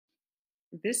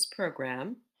This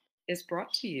program is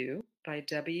brought to you by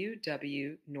W.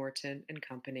 W. Norton and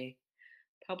Company,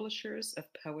 publishers of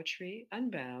Poetry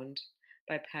Unbound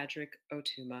by Padraig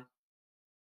Otuma.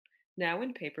 Now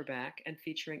in paperback and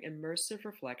featuring immersive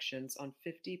reflections on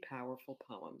 50 powerful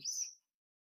poems.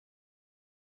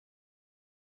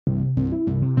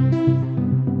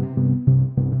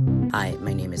 Hi,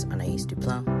 my name is Anaïs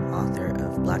Duplan, author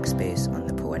of Black Space on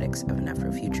the Poetics of an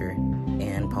Afrofuture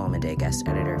and Poem a Day guest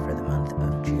editor for the month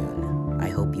of June. I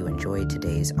hope you enjoy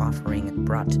today's offering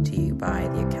brought to you by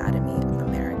the Academy of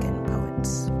American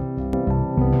Poets.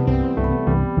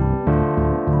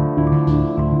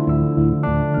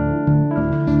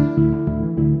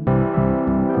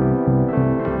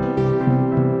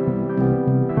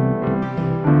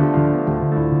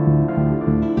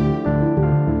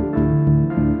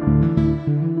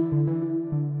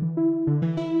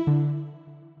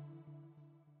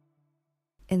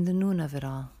 In the noon of it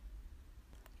all,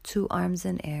 2 arms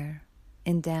in air,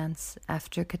 in dance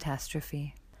after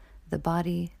catastrophe, the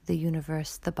body, the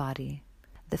universe, the body,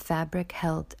 the fabric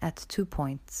held at 2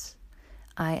 points.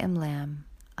 I am lamb,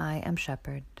 I am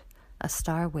shepherd, a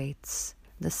star waits,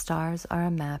 the stars are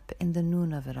a map in the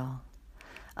noon of it all.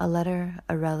 A letter,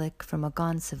 a relic from a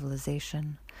gone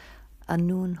civilization. A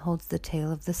noon holds the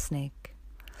tail of the snake.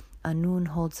 A noon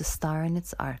holds a star in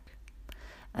its arc.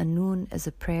 A noon is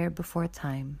a prayer before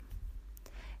time.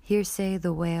 Hearsay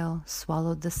the whale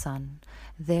swallowed the sun,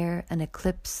 there an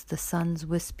eclipse the sun's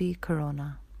wispy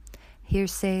corona.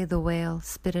 Hearsay the whale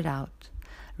spit it out,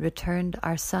 returned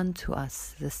our sun to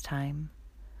us this time.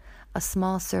 A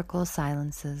small circle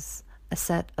silences, a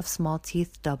set of small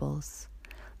teeth doubles.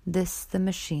 This the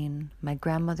machine, my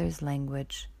grandmother's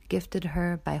language, gifted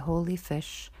her by holy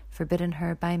fish, forbidden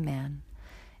her by man.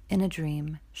 In a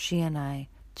dream, she and I,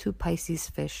 2 Pisces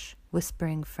fish,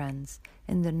 whispering friends,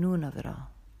 in the noon of it all.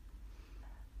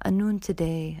 A noon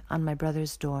today on my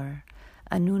brother's door,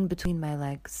 a noon between my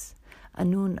legs, a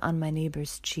noon on my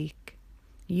neighbor's cheek.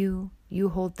 You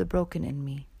hold the broken in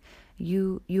me.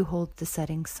 You hold the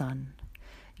setting sun.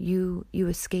 You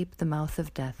escape the mouth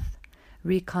of death,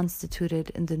 reconstituted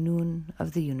in the noon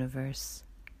of the universe.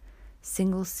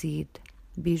 Single seed,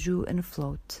 bijou and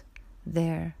float,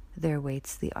 there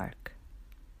waits the ark.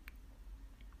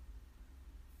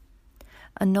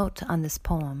 A note on this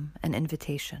poem, an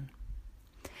invitation.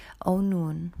 O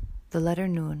noon, the letter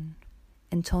noon,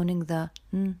 intoning the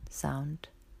n sound,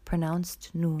 pronounced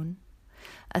noon,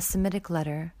 a Semitic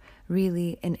letter,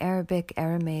 really in Arabic,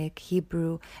 Aramaic,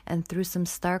 Hebrew, and through some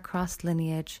star-crossed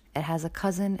lineage, it has a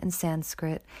cousin in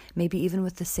Sanskrit, maybe even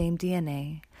with the same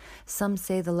DNA. Some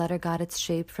say the letter got its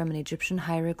shape from an Egyptian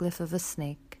hieroglyph of a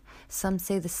snake. Some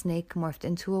say the snake morphed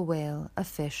into a whale, a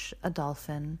fish, a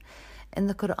dolphin. In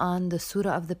the Quran, the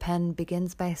surah of the pen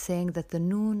begins by saying that the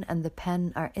noon and the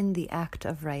pen are in the act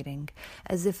of writing,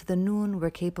 as if the noon were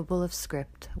capable of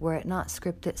script, were it not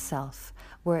script itself,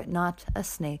 were it not a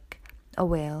snake, a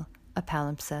whale, a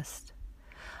palimpsest.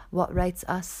 What writes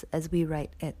us as we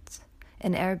write it?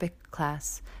 In Arabic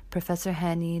class, Professor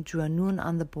Hani drew a noon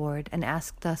on the board and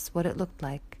asked us what it looked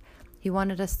like. He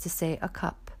wanted us to say a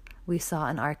cup. We saw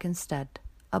an ark instead,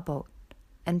 a boat.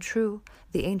 And true,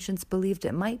 the ancients believed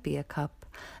it might be a cup,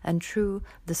 and true,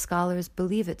 the scholars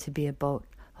believe it to be a boat,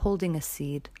 holding a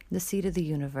seed, the seed of the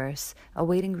universe,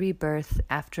 awaiting rebirth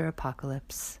after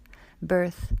apocalypse.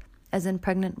 Birth, as in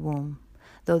pregnant womb,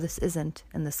 though this isn't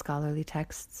in the scholarly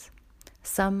texts.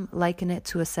 Some liken it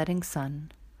to a setting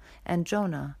sun, and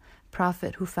Jonah,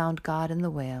 prophet who found God in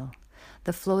the whale,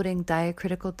 the floating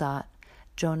diacritical dot,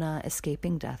 Jonah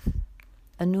escaping death.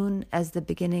 A noon as the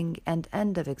beginning and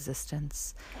end of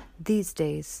existence, these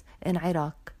days in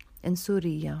Iraq, in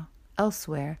Syria,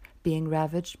 elsewhere being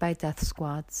ravaged by death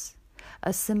squads.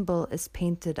 A symbol is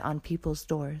painted on people's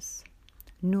doors.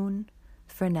 Noon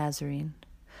for Nazarene,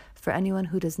 for anyone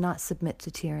who does not submit to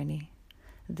tyranny.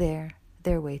 There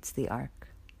waits the ark.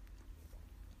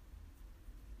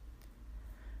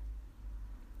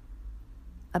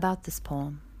 About this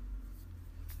poem.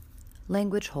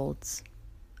 Language holds.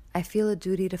 I feel a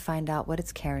duty to find out what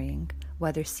it's carrying,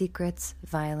 whether secrets,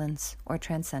 violence, or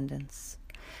transcendence.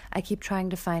 I keep trying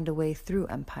to find a way through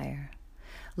empire.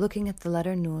 Looking at the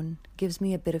letter Nun gives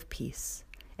me a bit of peace.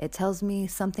 It tells me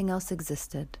something else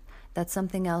existed, that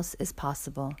something else is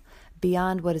possible,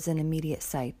 beyond what is in immediate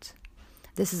sight.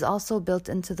 This is also built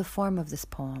into the form of this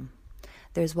poem.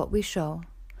 There's what we show,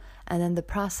 and then the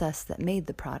process that made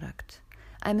the product.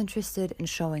 I'm interested in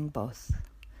showing both.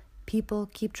 People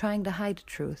keep trying to hide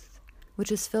truth,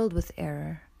 which is filled with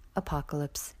error,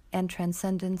 apocalypse, and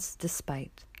transcendence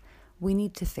despite. We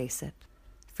need to face it.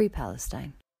 Free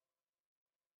Palestine.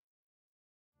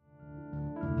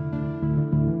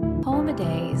 Poem a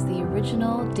Day is the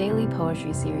original daily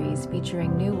poetry series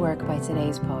featuring new work by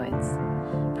today's poets.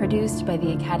 Produced by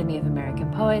the Academy of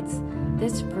American Poets,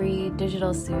 this free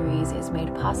digital series is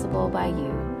made possible by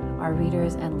you, our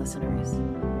readers and listeners.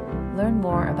 Learn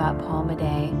more about Poem a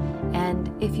Day, and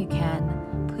if you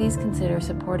can, please consider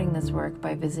supporting this work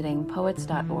by visiting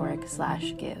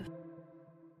poets.org/give.